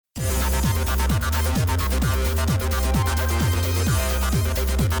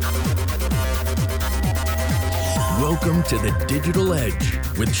Welcome to the Digital Edge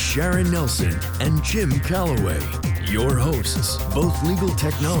with Sharon Nelson and Jim Calloway. Your hosts, both legal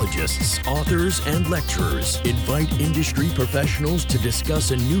technologists, authors, and lecturers, invite industry professionals to discuss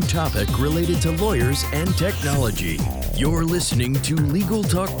a new topic related to lawyers and technology. You're listening to Legal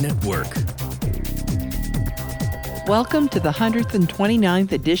Talk Network. Welcome to the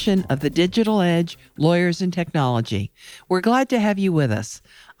 129th edition of the Digital Edge, Lawyers and Technology. We're glad to have you with us.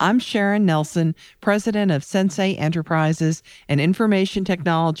 I'm Sharon Nelson, president of Sensei Enterprises, an information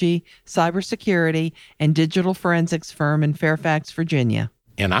technology, cybersecurity, and digital forensics firm in Fairfax, Virginia.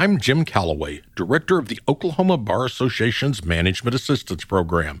 And I'm Jim Calloway, director of the Oklahoma Bar Association's Management Assistance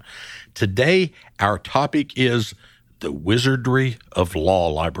Program. Today, our topic is the Wizardry of Law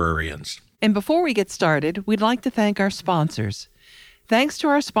Librarians. And before we get started, we'd like to thank our sponsors. Thanks to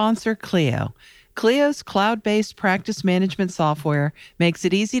our sponsor, Clio. Clio's cloud-based practice management software makes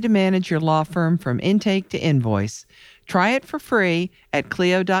it easy to manage your law firm from intake to invoice. Try it for free at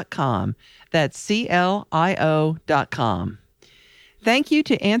Clio.com. That's CLIO.com. Thank you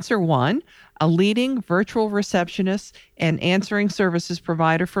to Answer One, a leading virtual receptionist and answering services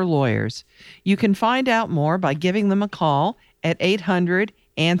provider for lawyers. You can find out more by giving them a call at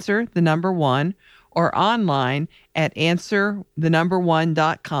 800-ANSWER1 or online at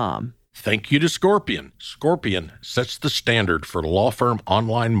answerone.com. Thank you to Scorpion. Scorpion sets the standard for law firm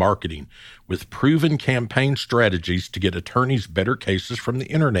online marketing with proven campaign strategies to get attorneys better cases from the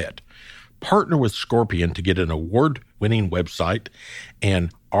internet. Partner with Scorpion to get an award-winning website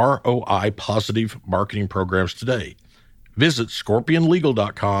and ROI-positive marketing programs today. Visit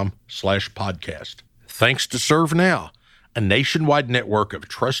scorpionlegal.com/podcast. Thanks to ServeNow, a nationwide network of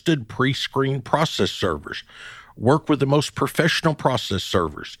trusted pre-screened process servers. Work with the most professional process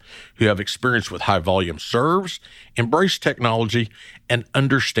servers who have experience with high-volume serves, embrace technology, and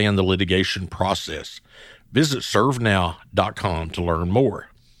understand the litigation process. Visit servenow.com to learn more.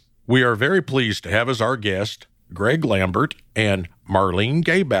 We are very pleased to have as our guest Greg Lambert and Marlene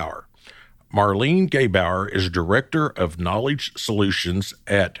Gebauer. Marlene Gebauer is Director of Knowledge Solutions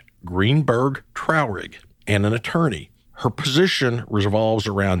at Greenberg Traurig and an attorney. Her position revolves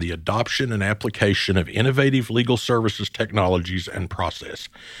around the adoption and application of innovative legal services technologies and process.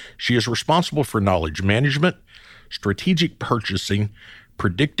 She is responsible for knowledge management, strategic purchasing,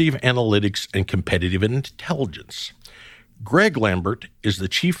 predictive analytics, and competitive intelligence. Greg Lambert is the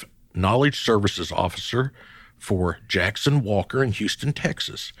Chief Knowledge Services Officer for Jackson Walker in Houston,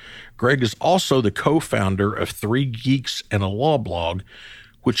 Texas. Greg is also the co-founder of 3 Geeks and a Law blog,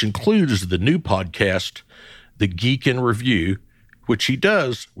 which includes the new podcast, The Geek in Review, which he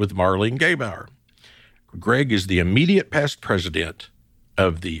does with Marlene Gebauer. Greg is the immediate past president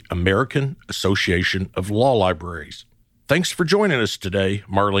of the American Association of Law Libraries. Thanks for joining us today,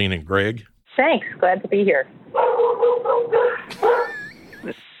 Marlene and Greg. Thanks. Glad to be here.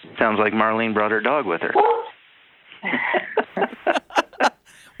 Sounds like Marlene brought her dog with her.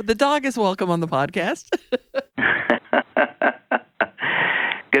 The dog is welcome on the podcast.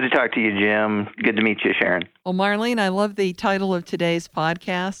 Good to talk to you, Jim. Good to meet you, Sharon. Well, Marlene, I love the title of today's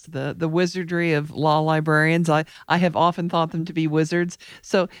podcast, the Wizardry of Law Librarians. I have often thought them to be wizards.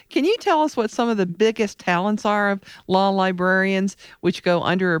 So can you tell us what some of the biggest talents are of law librarians, which go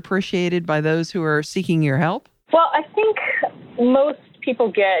underappreciated by those who are seeking your help? Well, I think most people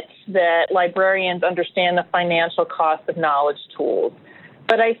get that librarians understand the financial cost of knowledge tools.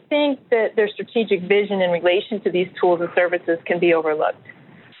 But I think that their strategic vision in relation to these tools and services can be overlooked.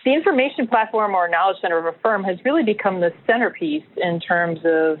 The information platform or knowledge center of a firm has really become the centerpiece in terms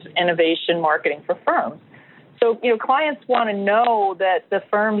of innovation marketing for firms. So, clients want to know that the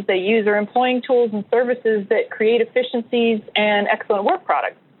firms they use are employing tools and services that create efficiencies and excellent work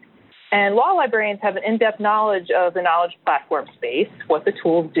products. And law librarians have an in-depth knowledge of the knowledge platform space, what the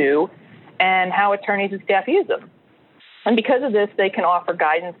tools do, and how attorneys and staff use them. And because of this, they can offer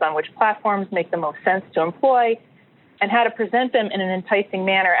guidance on which platforms make the most sense to employ and how to present them in an enticing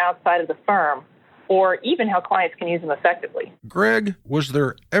manner outside of the firm, or even how clients can use them effectively. Greg, was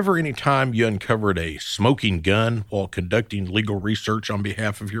there ever any time you uncovered a smoking gun while conducting legal research on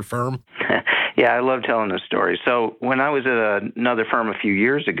behalf of your firm? Yeah, I love telling this story. So when I was at another firm a few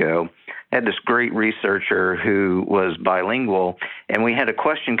years ago, I had this great researcher who was bilingual, and we had a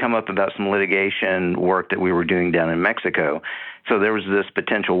question come up about some litigation work that we were doing down in Mexico. So there was this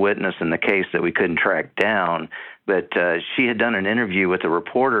potential witness in the case that we couldn't track down, but she had done an interview with a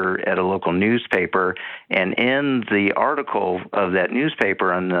reporter at a local newspaper, and in the article of that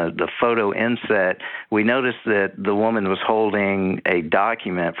newspaper, on the photo inset, we noticed that the woman was holding a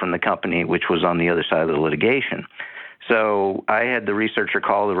document from the company which was on the other side of the litigation. So I had the researcher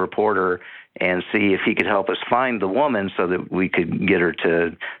call the reporter and see if he could help us find the woman so that we could get her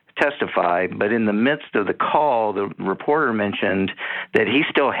to testify. But in the midst of the call, the reporter mentioned that he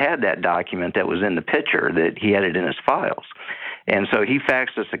still had that document that was in the picture, that he had it in his files. And so he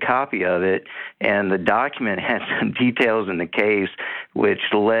faxed us a copy of it, and the document had some details in the case which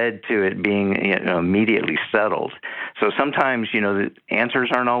led to it being immediately settled. So sometimes, the answers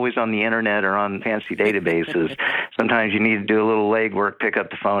aren't always on the internet or on fancy databases. Sometimes you need to do a little legwork, pick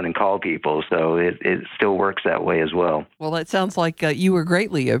up the phone and call people. So it still works that way as well. Well, it sounds like you were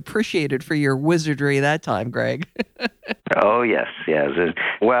greatly appreciated for your wizardry that time, Greg. Oh, yes.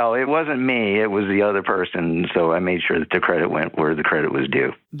 Well, it wasn't me. It was the other person. So I made sure that the credit went where the credit was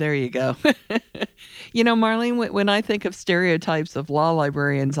due. There you go. Marlene, when I think of stereotypes of law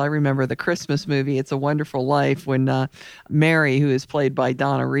librarians, I remember the Christmas movie, It's a Wonderful Life, when Mary, who is played by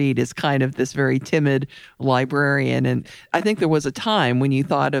Donna Reed, is kind of this very timid librarian. And I think there was a time when you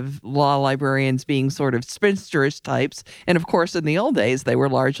thought of law librarians being sort of spinsterous types. And of course, in the old days, they were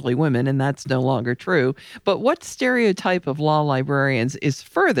largely women, and that's no longer true. But what stereotype of law librarians is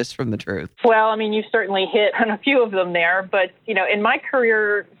furthest from the truth? Well, you certainly hit on a few of them there. But, in my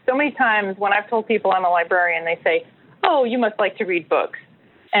career, so many times when I've told people I'm a librarian, they say, oh, you must like to read books.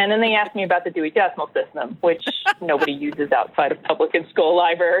 And then they ask me about the Dewey Decimal System, which nobody uses outside of public and school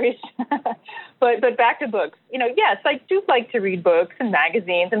libraries. But back to books. Yes, I do like to read books and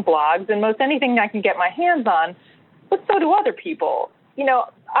magazines and blogs and most anything I can get my hands on, but so do other people.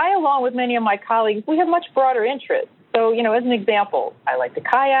 I, along with many of my colleagues, we have much broader interests. So, as an example, I like to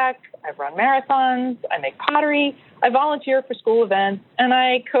kayak, I run marathons, I make pottery, I volunteer for school events, and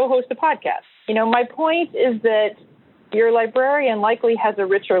I co-host a podcast. My point is that your librarian likely has a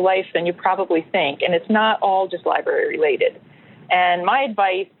richer life than you probably think, and it's not all just library related. And my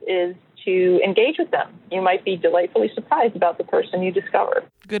advice is to engage with them. You might be delightfully surprised about the person you discover.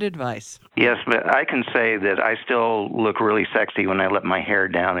 Good advice. Yes, but I can say that I still look really sexy when I let my hair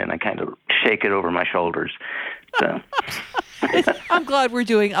down and I kind of shake it over my shoulders. So. I'm glad we're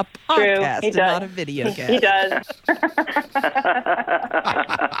doing a podcast and not a video cast. He does.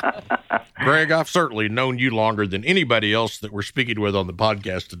 Greg, I've certainly known you longer than anybody else that we're speaking with on the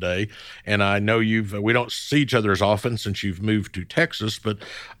podcast today. And I know we don't see each other as often since you've moved to Texas, but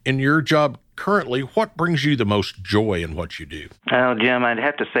in your job currently, what brings you the most joy in what you do? Well, Jim, I'd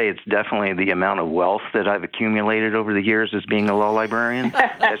have to say it's definitely the amount of wealth that I've accumulated over the years as being a law librarian.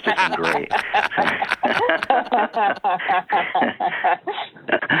 That's just been great.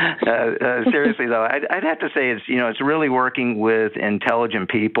 Seriously, though, I'd have to say it's really working with intelligent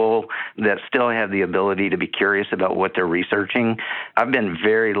people that still have the ability to be curious about what they're researching. I've been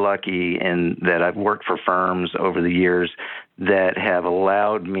very lucky in that I've worked for firms over the years that have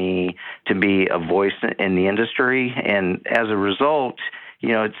allowed me to be a voice in the industry. And as a result,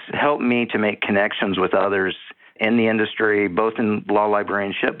 it's helped me to make connections with others in the industry, both in law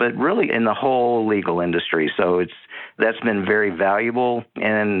librarianship, but really in the whole legal industry. So that's been very valuable,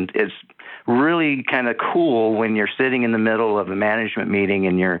 and it's really kind of cool when you're sitting in the middle of a management meeting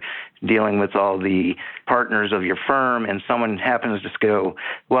and you're dealing with all the partners of your firm, and someone happens to go,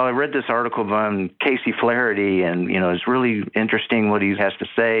 well, I read this article from Casey Flaherty, and, it's really interesting what he has to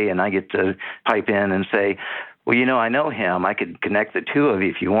say, and I get to pipe in and say, well, I know him. I could connect the two of you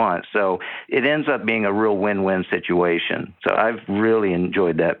if you want. So it ends up being a real win-win situation. So I've really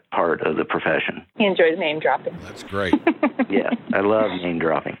enjoyed that part of the profession. He enjoys name dropping. That's great. Yeah, I love name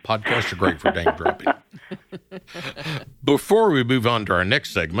dropping. Podcasts are great for name dropping. Before we move on to our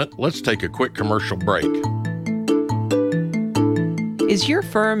next segment, let's take a quick commercial break. Is your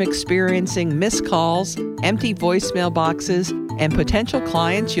firm experiencing missed calls, empty voicemail boxes, and potential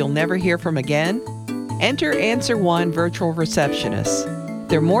clients you'll never hear from again? Enter Answer One Virtual Receptionists.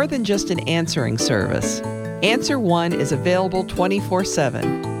 They're more than just an answering service. Answer One is available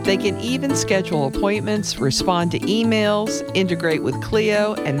 24/7. They can even schedule appointments, respond to emails, integrate with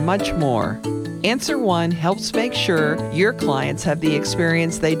Clio, and much more. Answer One helps make sure your clients have the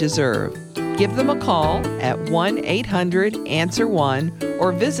experience they deserve. Give them a call at 1-800-ANSWER1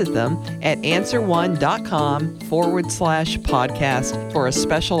 or visit them at answerone.com/podcast for a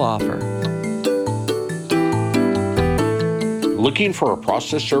special offer. Looking for a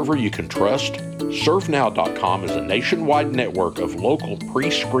process server you can trust? ServeNow.com is a nationwide network of local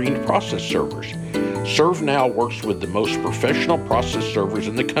pre-screened process servers. ServeNow works with the most professional process servers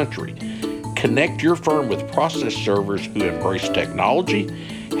in the country. Connect your firm with process servers who embrace technology,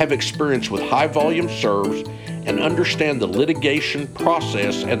 have experience with high-volume serves, and understand the litigation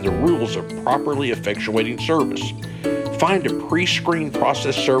process and the rules of properly effectuating service. Find a pre-screened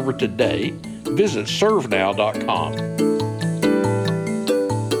process server today visit servenow.com.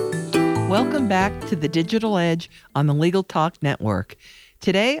 Welcome back to the Digital Edge on the Legal Talk Network.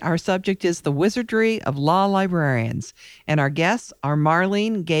 Today, our subject is the Wizardry of Law Librarians, and our guests are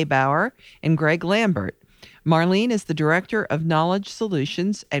Marlene Gebauer and Greg Lambert. Marlene is the Director of Knowledge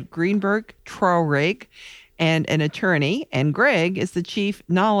Solutions at Greenberg Traurig and an attorney, and Greg is the Chief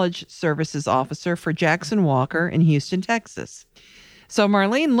Knowledge Services Officer for Jackson Walker in Houston, Texas. So,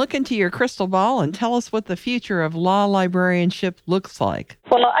 Marlene, look into your crystal ball and tell us what the future of law librarianship looks like.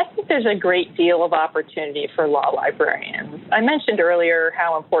 Well, I think there's a great deal of opportunity for law librarians. I mentioned earlier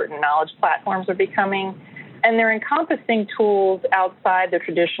how important knowledge platforms are becoming, and they're encompassing tools outside the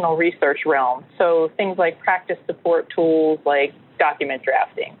traditional research realm. So things like practice support tools like document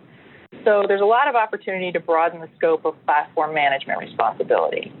drafting. So there's a lot of opportunity to broaden the scope of platform management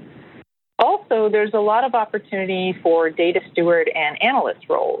responsibility. Also, there's a lot of opportunity for data steward and analyst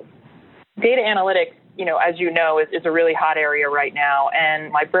roles. Data analytics, as you know, is a really hot area right now,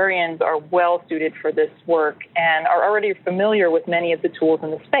 and librarians are well suited for this work and are already familiar with many of the tools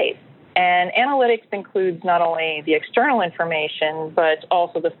in the space. And analytics includes not only the external information, but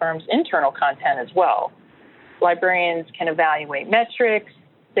also the firm's internal content as well. Librarians can evaluate metrics,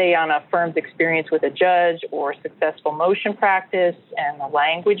 say on a firm's experience with a judge or successful motion practice and the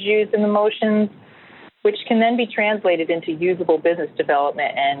language used in the motions, which can then be translated into usable business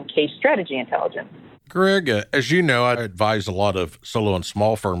development and case strategy intelligence. Greg, as you know, I advise a lot of solo and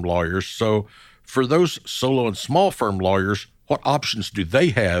small firm lawyers. So for those solo and small firm lawyers, what options do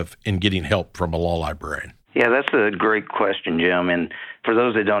they have in getting help from a law librarian? Yeah, that's a great question, Jim. And for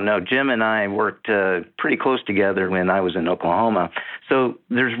those that don't know, Jim and I worked pretty close together when I was in Oklahoma. So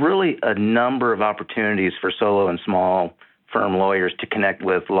there's really a number of opportunities for solo and small firm lawyers to connect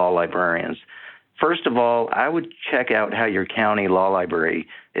with law librarians. First of all, I would check out how your county law library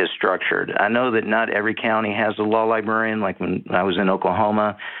is structured. I know that not every county has a law librarian. Like when I was in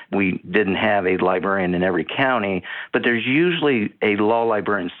Oklahoma, we didn't have a librarian in every county, but there's usually a law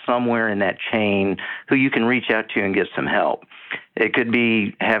librarian somewhere in that chain who you can reach out to and get some help. It could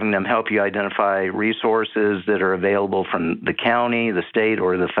be having them help you identify resources that are available from the county, the state,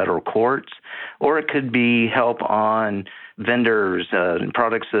 or the federal courts, or it could be help on vendors,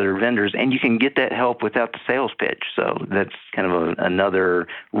 products that are vendors, and you can get that help without the sales pitch. So that's kind of another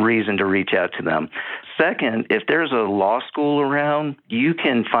reason to reach out to them. Second, if there's a law school around, you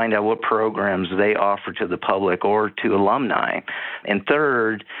can find out what programs they offer to the public or to alumni. And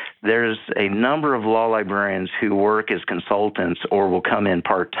third, there's a number of law librarians who work as consultants or will come in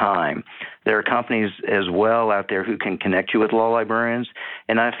part-time. There are companies as well out there who can connect you with law librarians,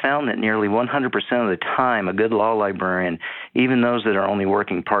 and I've found that nearly 100% of the time, a good law librarian, even those that are only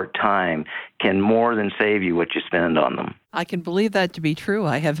working part-time, can more than save you what you spend on them. I can believe that to be true.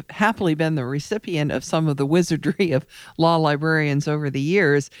 I have happily been the recipient of some of the wizardry of law librarians over the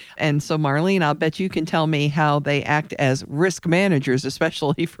years. And so, Marlene, I'll bet you can tell me how they act as risk managers,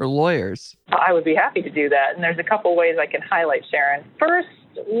 especially for lawyers. I would be happy to do that. And there's a couple ways I can highlight, Sharon. First,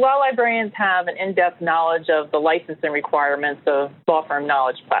 law librarians have an in-depth knowledge of the licensing requirements of law firm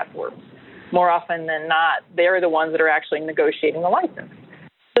knowledge platforms. More often than not, they're the ones that are actually negotiating the license.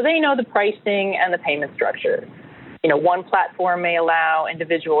 So they know the pricing and the payment structure. One platform may allow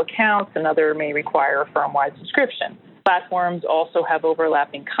individual accounts, another may require a firm-wide subscription. Platforms also have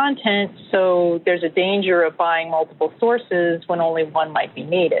overlapping content, so there's a danger of buying multiple sources when only one might be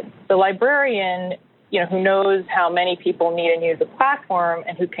needed. The librarian, who knows how many people need and use a platform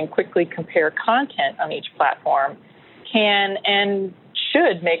and who can quickly compare content on each platform, can and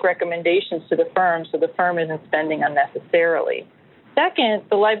should make recommendations to the firm so the firm isn't spending unnecessarily. Second,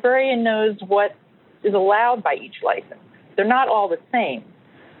 the librarian knows what is allowed by each license. They're not all the same.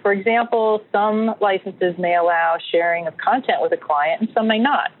 For example, some licenses may allow sharing of content with a client and some may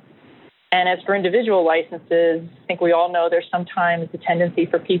not. And as for individual licenses, I think we all know there's sometimes a tendency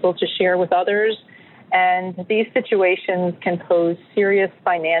for people to share with others, and these situations can pose serious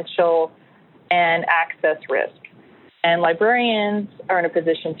financial and access risk. And librarians are in a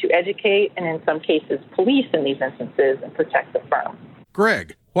position to educate and in some cases police in these instances and protect the firm.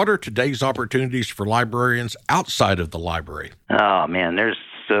 Greg, what are today's opportunities for librarians outside of the library? Oh, man, there's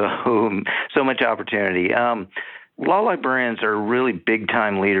so much opportunity. Law librarians are really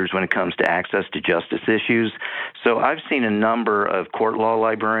big-time leaders when it comes to access to justice issues. So I've seen a number of court law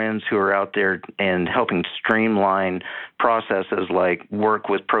librarians who are out there and helping streamline processes like work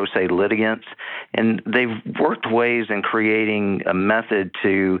with pro se litigants. And they've worked ways in creating a method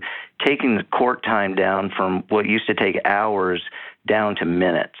to taking the court time down from what used to take hours down to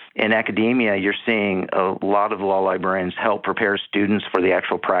minutes. In academia, you're seeing a lot of law librarians help prepare students for the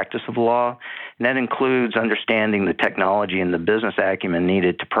actual practice of law, and that includes understanding the technology and the business acumen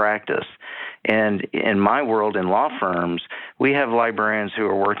needed to practice. And in my world, in law firms, we have librarians who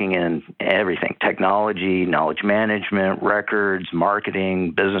are working in everything: technology, knowledge management, records,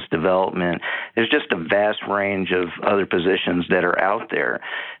 marketing, business development. There's just a vast range of other positions that are out there.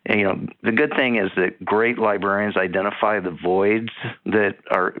 And, the good thing is that great librarians identify the voids that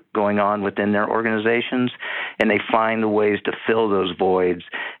are going on within their organizations, and they find the ways to fill those voids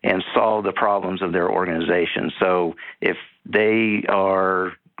and solve the problems of their organization. So if they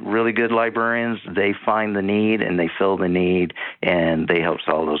are really good librarians, they find the need and they fill the need and they help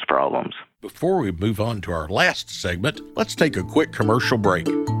solve those problems. Before we move on to our last segment, let's take a quick commercial break.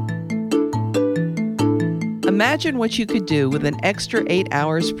 Imagine what you could do with an extra 8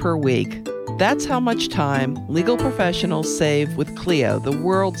 hours per week. That's how much time legal professionals save with Clio, the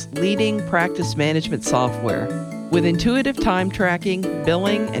world's leading practice management software. With intuitive time tracking,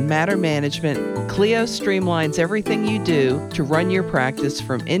 billing, and matter management, Clio streamlines everything you do to run your practice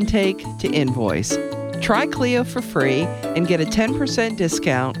from intake to invoice. Try Clio for free and get a 10%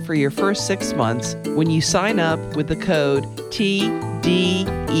 discount for your first 6 months when you sign up with the code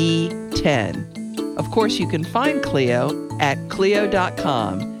TDE10. Of course, you can find Clio at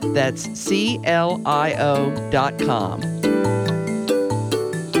Clio.com. That's CLIO.com.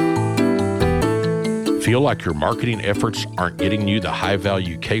 Feel like your marketing efforts aren't getting you the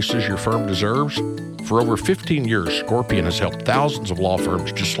high-value cases your firm deserves? For over 15 years, Scorpion has helped thousands of law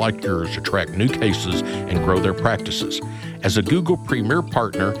firms just like yours attract new cases and grow their practices. As a Google Premier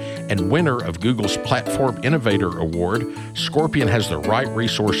Partner and winner of Google's Platform Innovator Award, Scorpion has the right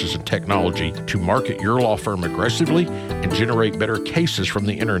resources and technology to market your law firm aggressively and generate better cases from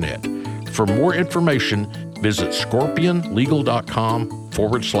the internet. For more information, visit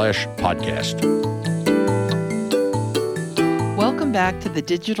scorpionlegal.com/podcast. Welcome back to the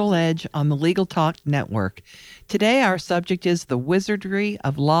Digital Edge on the Legal Talk Network. Today, our subject is the Wizardry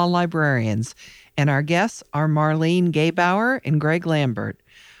of Law Librarians, and our guests are Marlene Gebauer and Greg Lambert.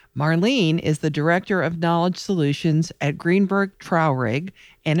 Marlene is the Director of Knowledge Solutions at Greenberg Traurig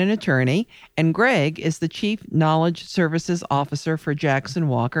and an attorney, and Greg is the Chief Knowledge Services Officer for Jackson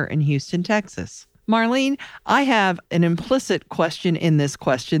Walker in Houston, Texas. Marlene, I have an implicit question in this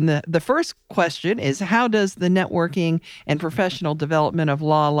question. The first question is, how does the networking and professional development of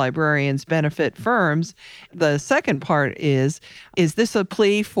law librarians benefit firms? The second part is this a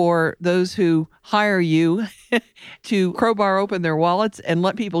plea for those who hire you to crowbar open their wallets and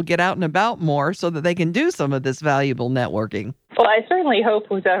let people get out and about more so that they can do some of this valuable networking? Well, I certainly hope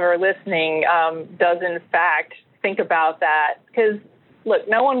who's ever listening does, in fact, think about that, because look,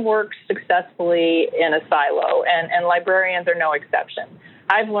 no one works successfully in a silo, and librarians are no exception.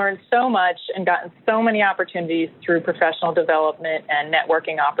 I've learned so much and gotten so many opportunities through professional development and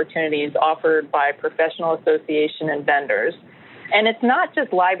networking opportunities offered by professional association and vendors. And it's not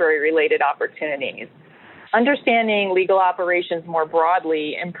just library-related opportunities. Understanding legal operations more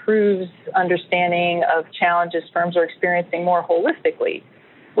broadly improves understanding of challenges firms are experiencing more holistically,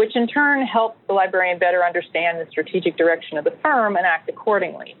 which in turn helps the librarian better understand the strategic direction of the firm and act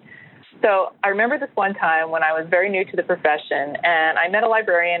accordingly. So I remember this one time when I was very new to the profession, and I met a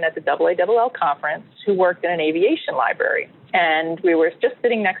librarian at the AALL conference who worked in an aviation library. And we were just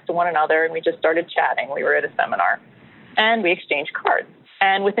sitting next to one another, and we just started chatting. We were at a seminar, and we exchanged cards.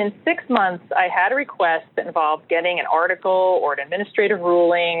 And within 6 months, I had a request that involved getting an article or an administrative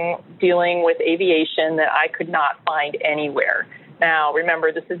ruling dealing with aviation that I could not find anywhere. Now,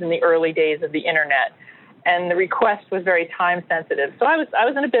 remember, this is in the early days of the internet, and the request was very time sensitive. So I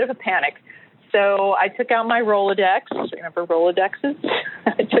was in a bit of a panic. So I took out my Rolodex. Remember Rolodexes?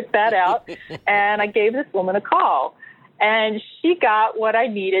 I took that out, and I gave this woman a call. And she got what I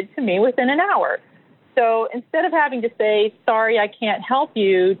needed to me within an hour. So instead of having to say, sorry, I can't help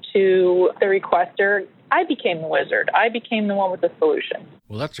you, to the requester, I became the wizard. I became the one with the solution.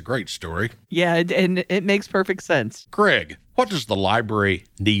 Well, that's a great story. Yeah, and it makes perfect sense. Greg, what does the library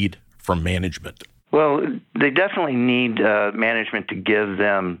need from management? Well, they definitely need management to give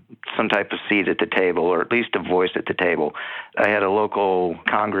them some type of seat at the table, or at least a voice at the table. I had a local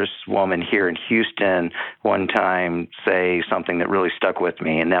congresswoman here in Houston one time say something that really stuck with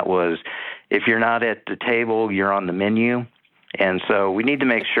me, and that was, if you're not at the table, you're on the menu. And so we need to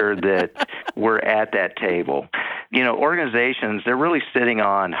make sure that we're at that table. You know, organizations, they're really sitting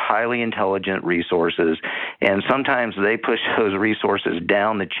on highly intelligent resources, and sometimes they push those resources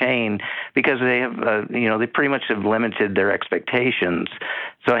down the chain because they have, they pretty much have limited their expectations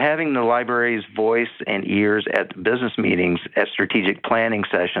So having the library's voice and ears at the business meetings, at strategic planning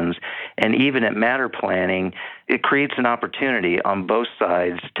sessions, and even at matter planning, it creates an opportunity on both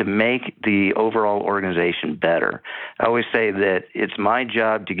sides to make the overall organization better. I always say that it's my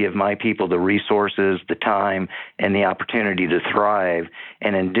job to give my people the resources, the time, and the opportunity to thrive.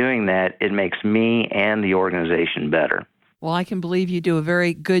 And in doing that, it makes me and the organization better. Well, I can believe you do a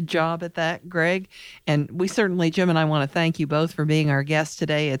very good job at that, Greg. And we certainly, Jim and I want to thank you both for being our guests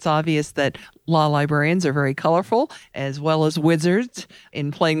today. It's obvious that law librarians are very colorful, as well as wizards in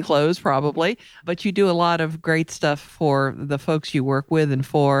plain clothes, probably. But you do a lot of great stuff for the folks you work with and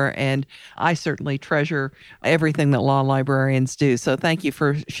for. And I certainly treasure everything that law librarians do. So thank you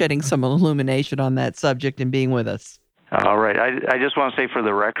for shedding some illumination on that subject and being with us. All right. I just want to say for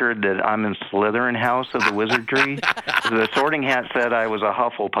the record that I'm in Slytherin house of the Wizardry. The sorting hat said I was a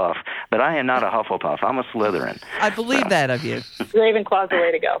Hufflepuff, but I am not a Hufflepuff. I'm a Slytherin. I believe that of you. Ravenclaw's the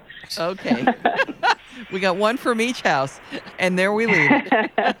way to go. Okay. We got one from each house, and there we leave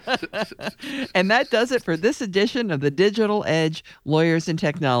it. And that does it for this edition of the Digital Edge Lawyers and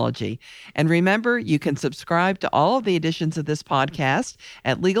Technology. And remember, you can subscribe to all of the editions of this podcast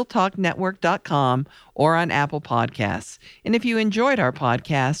at LegalTalkNetwork.com or on Apple Podcasts. And if you enjoyed our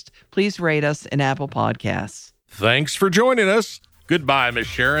podcast, please rate us in Apple Podcasts. Thanks for joining us. Goodbye, Miss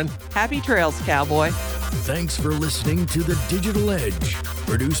Sharon. Happy trails, cowboy. Thanks for listening to The Digital Edge,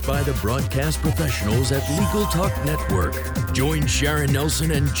 produced by the broadcast professionals at Legal Talk Network. Join Sharon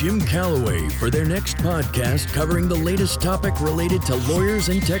Nelson and Jim Calloway for their next podcast covering the latest topic related to lawyers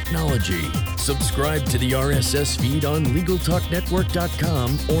and technology. Subscribe to the RSS feed on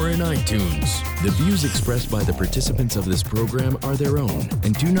LegalTalkNetwork.com or in iTunes. The views expressed by the participants of this program are their own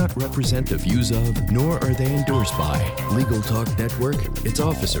and do not represent the views of, nor are they endorsed by, Legal Talk Network, its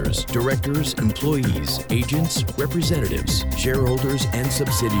officers, directors, employees, agents, representatives, shareholders, and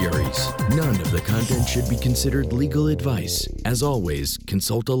subsidiaries. None of the content should be considered legal advice. As always,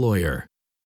 consult a lawyer.